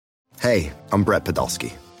Hey, I'm Brett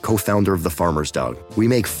Podolsky, co-founder of The Farmer's Dog. We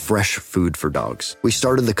make fresh food for dogs. We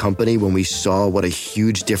started the company when we saw what a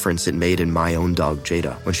huge difference it made in my own dog,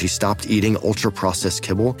 Jada, when she stopped eating ultra-processed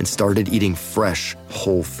kibble and started eating fresh,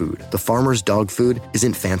 whole food. The Farmer's Dog food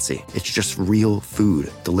isn't fancy. It's just real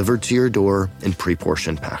food delivered to your door in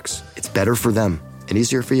pre-portioned packs. It's better for them and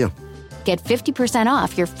easier for you. Get 50%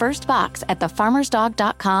 off your first box at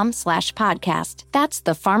thefarmersdog.com/podcast. That's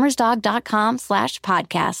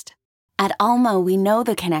thefarmersdog.com/podcast. At Alma, we know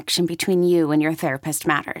the connection between you and your therapist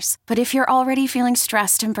matters. But if you're already feeling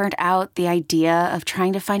stressed and burnt out, the idea of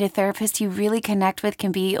trying to find a therapist you really connect with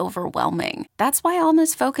can be overwhelming. That's why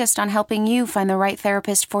Alma's focused on helping you find the right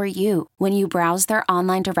therapist for you. When you browse their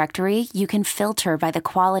online directory, you can filter by the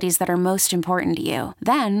qualities that are most important to you.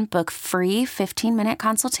 Then book free 15-minute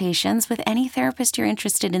consultations with any therapist you're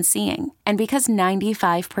interested in seeing. And because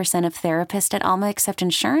 95% of therapists at Alma accept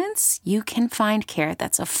insurance, you can find care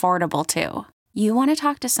that's affordable too. You want to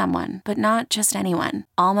talk to someone, but not just anyone.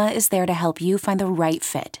 Alma is there to help you find the right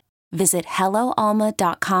fit. Visit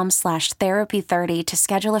helloalma.com/therapy30 to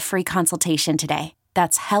schedule a free consultation today.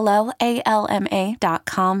 That's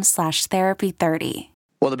helloalma.com/therapy30.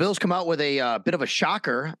 Well, the Bills come out with a bit of a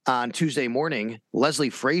shocker on Tuesday morning. Leslie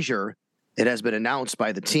Frazier, it has been announced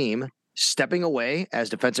by the team, stepping away as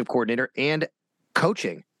defensive coordinator and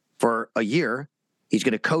coaching for a year. He's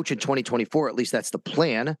going to coach in 2024. At least that's the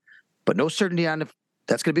plan. But no certainty on if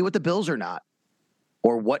that's going to be with the Bills or not,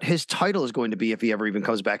 or what his title is going to be if he ever even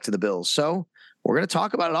comes back to the Bills. So we're going to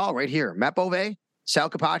talk about it all right here. Matt Bove, Sal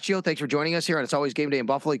Capaccio, thanks for joining us here on It's Always Game Day in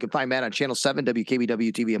Buffalo. You can find Matt on Channel 7,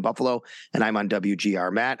 WKBW TV in Buffalo, and I'm on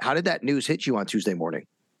WGR. Matt, how did that news hit you on Tuesday morning?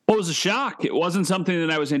 Well, it was a shock. It wasn't something that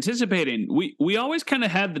I was anticipating. We always kind of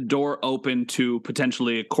had the door open to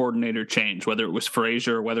potentially a coordinator change, whether it was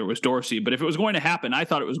Frazier or whether it was Dorsey. But if it was going to happen, I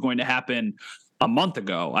thought it was going to happen a month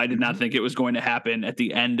ago. I did not think it was going to happen at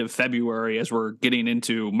the end of February as we're getting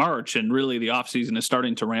into March, and really the offseason is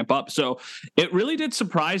starting to ramp up. So it really did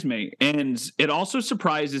surprise me. And it also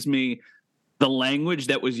surprises me the language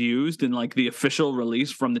that was used in like the official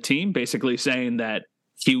release from the team, basically saying that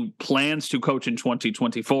he plans to coach in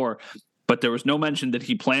 2024, but there was no mention that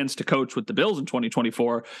he plans to coach with the Bills in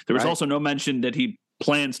 2024. There was also no mention that he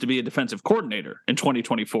plans to be a defensive coordinator in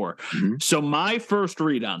 2024. Mm-hmm. So my first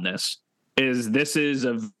read on this is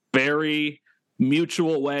a very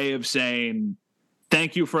mutual way of saying,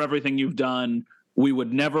 thank you for everything you've done. We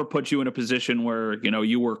would never put you in a position where,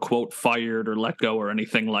 you were, quote, fired or let go or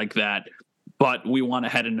anything like that. But we want to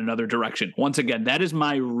head in another direction. Once again, that is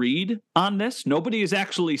my read on this. Nobody is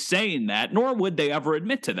actually saying that, nor would they ever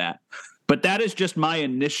admit to that. But that is just my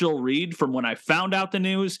initial read from when I found out the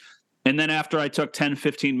news. And then after I took 10,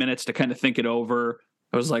 15 minutes to kind of think it over,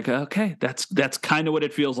 I was like, okay, that's kind of what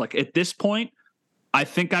it feels like. At this point, I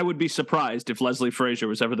think I would be surprised if Leslie Frazier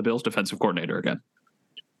was ever the Bills' defensive coordinator again.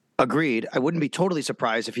 Agreed. I wouldn't be totally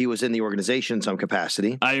surprised if he was in the organization in some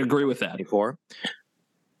capacity. I agree with that. Before.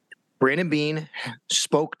 Brandon Beane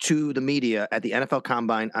spoke to the media at the NFL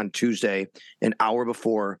Combine on Tuesday, an hour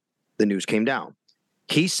before the news came down.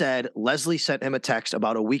 He said Leslie sent him a text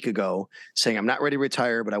about a week ago saying, I'm not ready to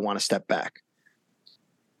retire, but I want to step back.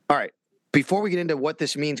 All right. Before we get into what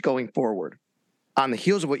this means going forward, on the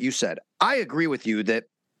heels of what you said, I agree with you that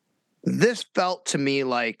this felt to me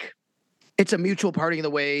like it's a mutual parting of the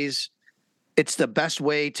ways. It's the best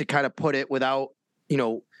way to kind of put it without,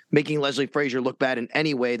 making Leslie Frazier look bad in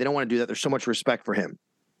any way. They don't want to do that. There's so much respect for him.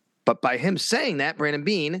 But by him saying that, Brandon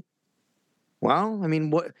Beane,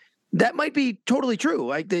 that might be totally true.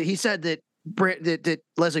 Like he said that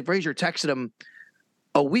Leslie Frazier texted him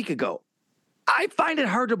a week ago. I find it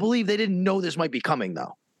hard to believe they didn't know this might be coming,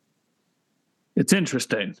 though. It's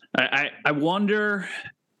interesting. I wonder.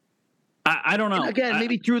 I don't know. And again,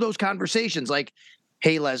 maybe through those conversations, like,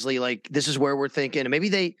 hey, Leslie, like, this is where we're thinking. And maybe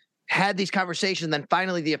they had these conversations, and then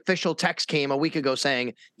finally the official text came a week ago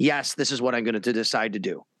saying, yes, this is what I'm going to decide to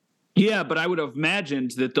do. Yeah, but I would have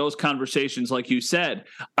imagined that those conversations, like you said,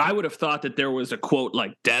 I would have thought that there was a quote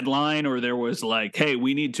like deadline, or there was like, hey,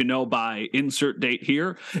 we need to know by insert date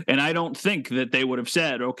here. And I don't think that they would have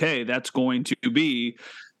said, okay, that's going to be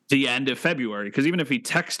the end of February. Because even if he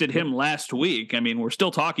texted him last week, we're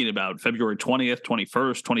still talking about February 20th,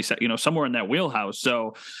 21st, 22nd, somewhere in that wheelhouse.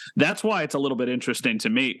 So that's why it's a little bit interesting to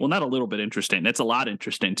me. Well, not a little bit interesting. It's a lot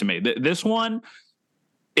interesting to me. This one,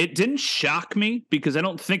 it didn't shock me because I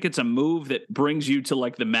don't think it's a move that brings you to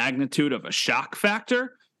like the magnitude of a shock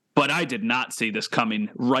factor, but I did not see this coming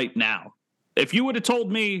right now. If you would have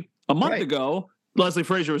told me a month ago, Leslie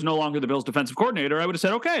Frazier was no longer the Bills defensive coordinator, I would have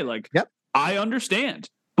said, okay, yep. I understand.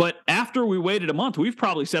 But after we waited a month, we've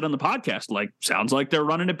probably said on the podcast, like, sounds like they're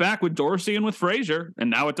running it back with Dorsey and with Frazier. And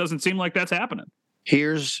now it doesn't seem like that's happening.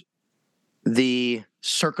 Here's the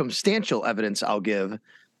circumstantial evidence I'll give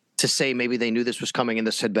to say maybe they knew this was coming and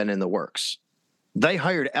this had been in the works. They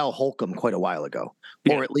hired Al Holcomb quite a while ago,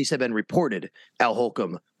 or at least had been reported Al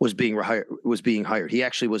Holcomb was being hired. He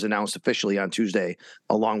actually was announced officially on Tuesday,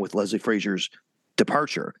 along with Leslie Frazier's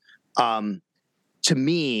departure. To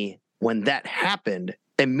me, when that happened,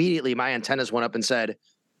 immediately my antennas went up and said,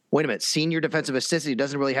 wait a minute, senior defensive assistant, he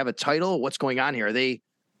doesn't really have a title. What's going on here? Are they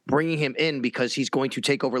bringing him in because he's going to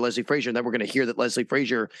take over Leslie Frazier? And then we're going to hear that Leslie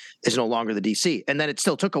Frazier is no longer the DC. And then it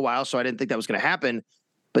still took a while, so I didn't think that was going to happen.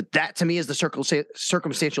 But that, to me, is the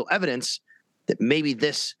circumstantial evidence that maybe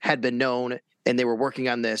this had been known and they were working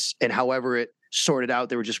on this. And however it sorted out,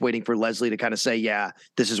 they were just waiting for Leslie to kind of say, yeah,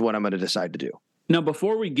 this is what I'm going to decide to do. Now,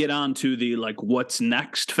 before we get on to the what's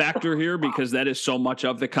next factor here, because that is so much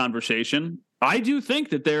of the conversation, I do think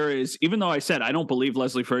that there is, even though I said I don't believe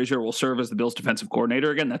Leslie Frazier will serve as the Bills defensive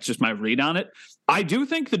coordinator again, that's just my read on it. I do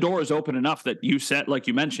think the door is open enough that you said, like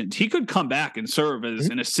you mentioned, he could come back and serve as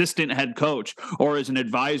an assistant head coach or as an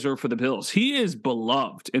advisor for the Bills. He is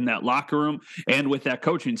beloved in that locker room and with that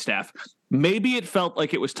coaching staff. Maybe it felt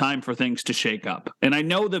like it was time for things to shake up. And I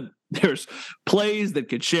know that there's plays that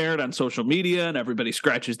get shared on social media and everybody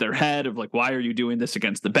scratches their head of why are you doing this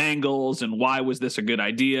against the Bengals? And why was this a good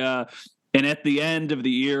idea? And at the end of the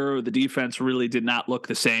year, the defense really did not look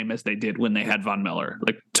the same as they did when they had Von Miller.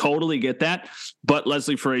 Totally get that. But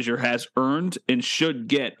Leslie Frazier has earned and should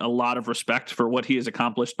get a lot of respect for what he has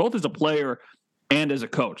accomplished, both as a player and as a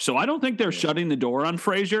coach. So I don't think they're shutting the door on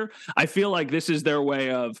Frazier. I feel like this is their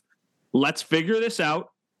way of, let's figure this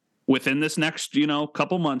out within this next,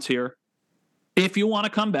 couple months here. If you want to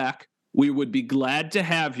come back, we would be glad to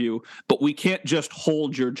have you, but we can't just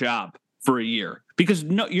hold your job for a year. Because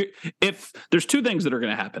if there's two things that are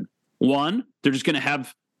going to happen. One, they're just going to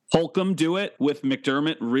have Holcomb do it with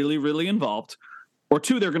McDermott really, really involved. Or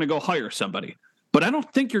two, they're going to go hire somebody. But I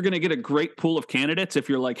don't think you're going to get a great pool of candidates if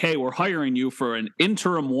you're like, hey, we're hiring you for an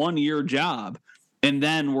interim 1-year job, and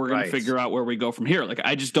then we're going to figure out where we go from here.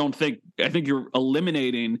 I just don't think – I think you're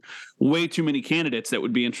eliminating way too many candidates that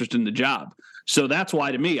would be interested in the job. So that's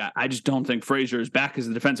why, to me, I just don't think Frazier is back as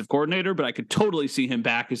a defensive coordinator, but I could totally see him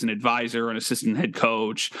back as an advisor, an assistant head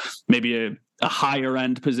coach, maybe a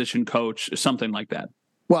higher-end position coach, something like that.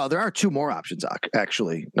 Well, there are two more options,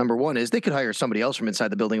 actually. Number one is they could hire somebody else from inside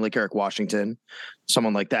the building, like Eric Washington,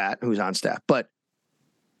 someone like that who's on staff. But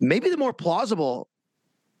maybe the more plausible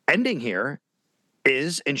ending here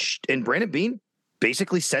is, and Brandon Beane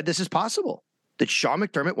basically said this is possible, that Sean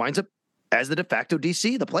McDermott winds up as the de facto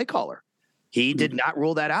DC, the play caller. He did not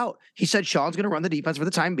rule that out. He said Sean's going to run the defense for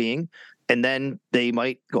the time being, and then they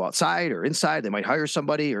might go outside or inside. They might hire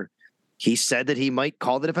somebody, or he said that he might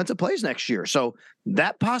call the defensive plays next year. So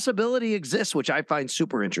that possibility exists, which I find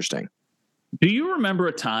super interesting. Do you remember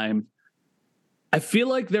a time? I feel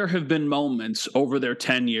like there have been moments over their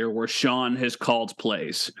tenure where Sean has called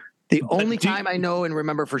plays. The only time I know and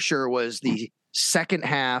remember for sure was the second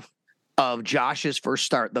half of Josh's first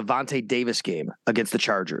start, the Vontae Davis game against the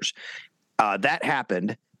Chargers. That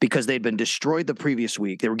happened because they'd been destroyed the previous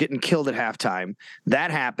week. They were getting killed at halftime. That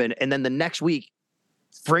happened. And then the next week,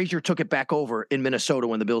 Frazier took it back over in Minnesota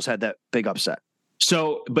when the Bills had that big upset.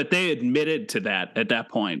 So, but they admitted to that at that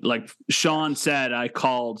point. Sean said, I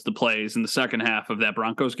called the plays in the second half of that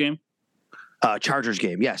Broncos game. Chargers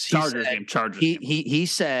game. Yes. Chargers game. He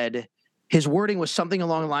said his wording was something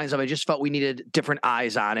along the lines of, I just felt we needed different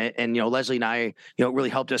eyes on it. And, Leslie and I, really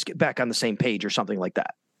helped us get back on the same page or something like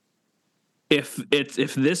that. If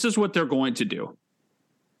this is what they're going to do,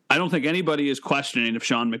 I don't think anybody is questioning if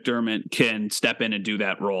Sean McDermott can step in and do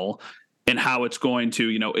that role and how it's going to,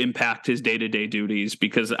 impact his day-to-day duties,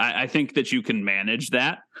 because I think that you can manage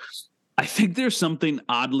that. I think there's something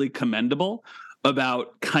oddly commendable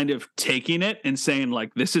about kind of taking it and saying,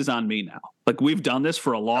 this is on me now. We've done this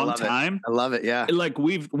for a long time. I love it. Yeah.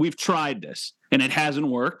 We've tried this and it hasn't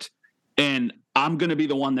worked, and I'm going to be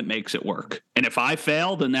the one that makes it work. And if I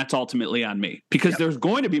fail, then that's ultimately on me, because there's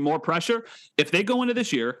going to be more pressure if they go into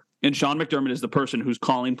this year and Sean McDermott is the person who's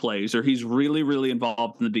calling plays, or he's really, really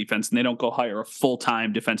involved in the defense, and they don't go hire a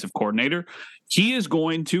full-time defensive coordinator. He is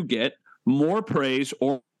going to get more praise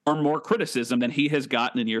or more criticism than he has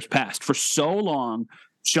gotten in years past. For so long,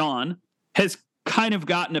 Sean has kind of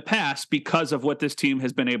gotten a pass because of what this team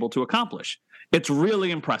has been able to accomplish. It's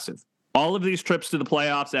really impressive. All of these trips to the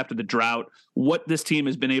playoffs after the drought, what this team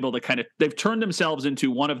has been able to they've turned themselves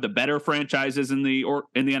into one of the better franchises in the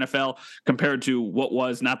NFL compared to what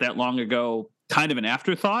was not that long ago kind of an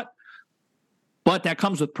afterthought. But that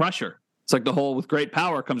comes with pressure. It's like the whole with great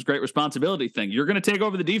power comes great responsibility thing. You're going to take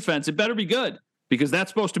over the defense. It better be good because that's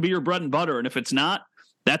supposed to be your bread and butter. And if it's not,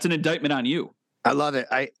 that's an indictment on you. I love it.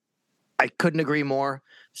 I couldn't agree more.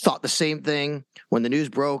 Thought the same thing when the news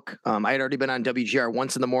broke. I had already been on WGR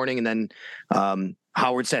once in the morning, and then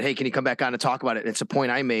Howard said, "Hey, can you come back on and talk about it?" And it's a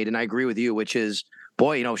point I made, and I agree with you, which is,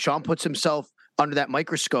 boy, Sean puts himself under that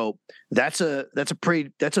microscope. That's a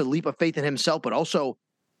leap of faith in himself, but also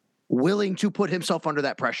willing to put himself under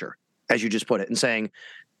that pressure, as you just put it, and saying,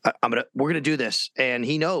 we're gonna do this. And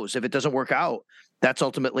he knows if it doesn't work out, that's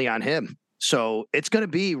ultimately on him. So it's going to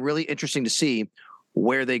be really interesting to see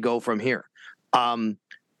where they go from here.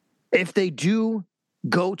 If they do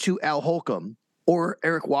go to Al Holcomb or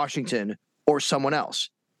Eric Washington or someone else,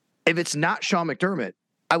 if it's not Sean McDermott,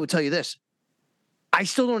 I would tell you this. I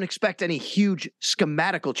still don't expect any huge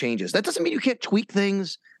schematical changes. That doesn't mean you can't tweak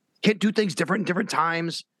things, can't do things different in different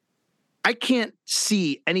times. I can't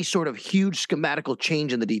see any sort of huge schematical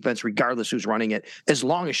change in the defense, regardless who's running it, as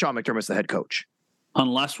long as Sean McDermott's the head coach.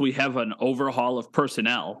 Unless we have an overhaul of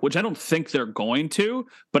personnel, which I don't think they're going to,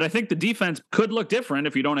 but I think the defense could look different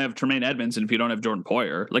if you don't have Tremaine Edmonds and if you don't have Jordan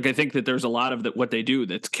Poyer. Like, I think that there's a lot of what they do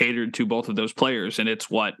that's catered to both of those players, and it's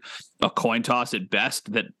a coin toss at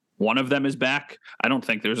best that one of them is back. I don't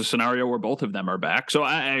think there's a scenario where both of them are back. So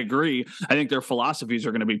I agree. I think their philosophies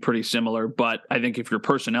are going to be pretty similar, but I think if your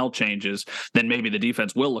personnel changes, then maybe the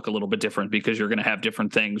defense will look a little bit different because you're going to have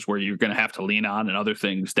different things where you're going to have to lean on and other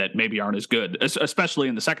things that maybe aren't as good, especially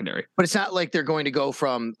in the secondary. But it's not like they're going to go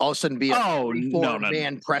from all of a sudden be a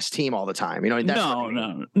man press team all the time.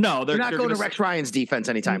 No. They're not going to Rex Ryan's defense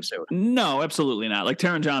anytime soon. No, absolutely not. Like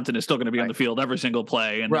Taron Johnson is still going to be on the field every single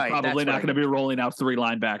play, and they're probably not going to be rolling out 3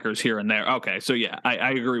 linebackers here and there. Okay, so yeah,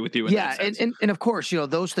 I agree with you. And of course,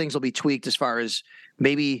 those things will be tweaked as far as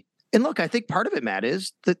maybe. And look, I think part of it, Matt,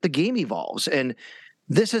 is that the game evolves, and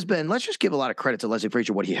this has been. Let's just give a lot of credit to Leslie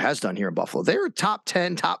Frazier what he has done here in Buffalo. They're top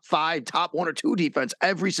 10, top 5, top 1 or 2 defense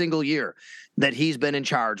every single year that he's been in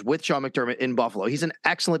charge with Sean McDermott in Buffalo. He's an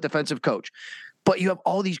excellent defensive coach. But you have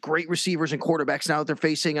all these great receivers and quarterbacks now that they're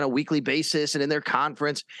facing on a weekly basis and in their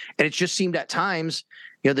conference, and it just seemed at times.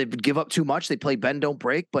 They give up too much. They play bend, don't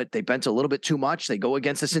break, but they bent a little bit too much. They go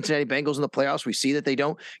against the Cincinnati Bengals in the playoffs. We see that they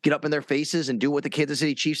don't get up in their faces and do what the Kansas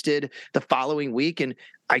City Chiefs did the following week. And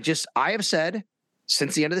I have said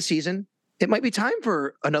since the end of the season, it might be time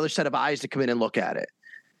for another set of eyes to come in and look at it.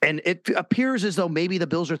 And it appears as though maybe the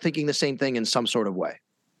Bills are thinking the same thing in some sort of way.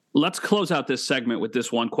 Let's close out this segment with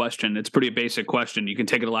this one question. It's a pretty basic question. You can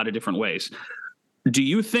take it a lot of different ways. Do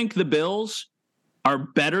you think the Bills are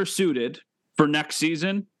better suited for next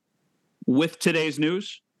season with today's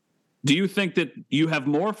news? Do you think that you have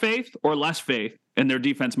more faith or less faith in their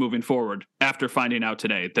defense moving forward after finding out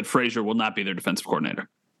today that Frazier will not be their defensive coordinator?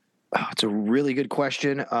 Oh, it's a really good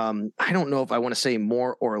question. I don't know if I want to say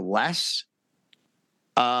more or less.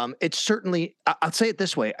 It's certainly, I'll say it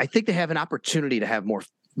this way. I think they have an opportunity to have more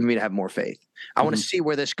faith. I want to see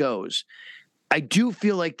where this goes. I do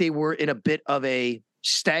feel like they were in a bit of a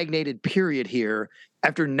stagnated period here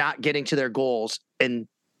after not getting to their goals, and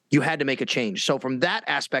you had to make a change. So from that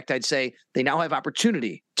aspect, I'd say they now have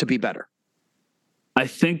opportunity to be better. I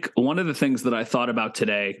think one of the things that I thought about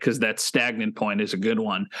today, because that stagnant point is a good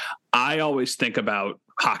one, I always think about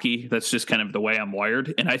hockey. That's just kind of the way I'm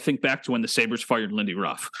wired. And I think back to when the Sabres fired Lindy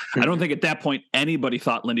Ruff. I don't think at that point anybody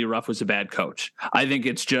thought Lindy Ruff was a bad coach. I think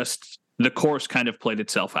it's just the course kind of played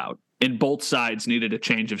itself out. And both sides needed a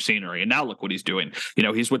change of scenery. And now look what he's doing.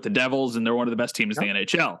 He's with the Devils, and they're one of the best teams in the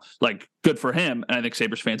NHL. Like, good for him. And I think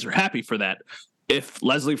Sabres fans are happy for that. If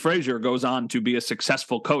Leslie Frazier goes on to be a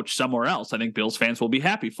successful coach somewhere else, I think Bills fans will be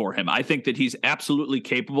happy for him. I think that he's absolutely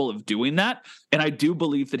capable of doing that. And I do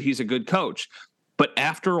believe that he's a good coach. But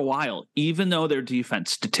after a while, even though their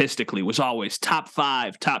defense statistically was always top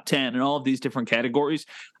 5, top 10, and all of these different categories,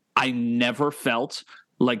 I never felt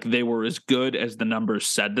like they were as good as the numbers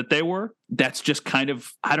said that they were. That's just kind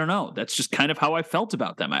of, I don't know. That's just kind of how I felt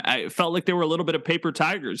about them. I felt like they were a little bit of paper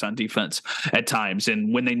tigers on defense at times.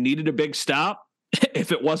 And when they needed a big stop,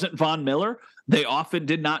 if it wasn't Von Miller, they often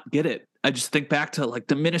did not get it. I just think back to like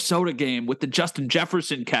the Minnesota game with the Justin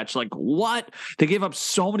Jefferson catch. Like, what? They gave up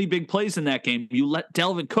so many big plays in that game. You let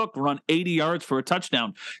Dalvin Cook run 80 yards for a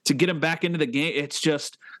touchdown to get him back into the game. It's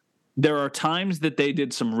just, there are times that they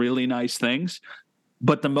did some really nice things.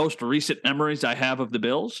 But the most recent memories I have of the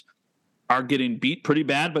Bills are getting beat pretty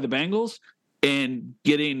bad by the Bengals and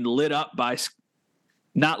getting lit up by,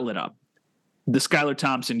 not lit up, the Skylar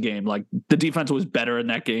Thompson game. Like, the defense was better in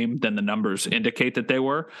that game than the numbers indicate that they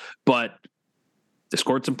were, but they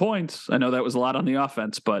scored some points. I know that was a lot on the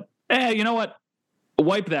offense, but you know what?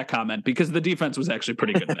 wipe that comment because the defense was actually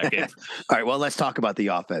pretty good in that game. All right, well, let's talk about the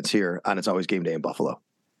offense here on It's Always Game Day in Buffalo.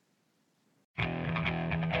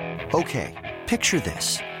 Okay, picture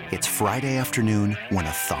this. It's Friday afternoon when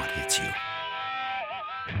a thought hits you.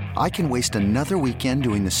 I can waste another weekend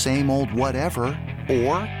doing the same old whatever,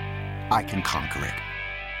 or I can conquer it.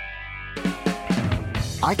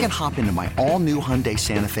 I can hop into my all-new Hyundai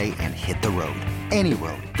Santa Fe and hit the road. Any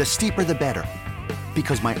road. The steeper, the better.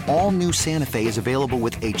 Because my all-new Santa Fe is available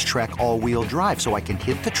with H-Track all-wheel drive, so I can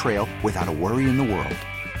hit the trail without a worry in the world.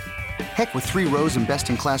 Heck, with 3 rows and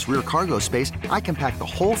best-in-class rear cargo space, I can pack the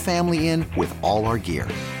whole family in with all our gear.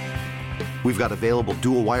 We've got available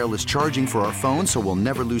dual wireless charging for our phones, so we'll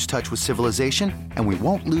never lose touch with civilization, and we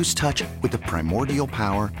won't lose touch with the primordial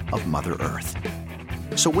power of Mother Earth.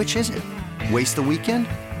 So which is it? Waste the weekend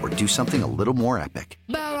or do something a little more epic?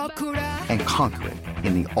 And conquer it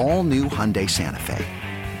in the all-new Hyundai Santa Fe.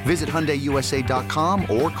 Visit HyundaiUSA.com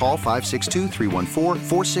or call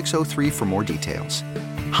 562-314-4603 for more details.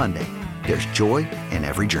 Hyundai, there's joy in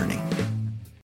every journey.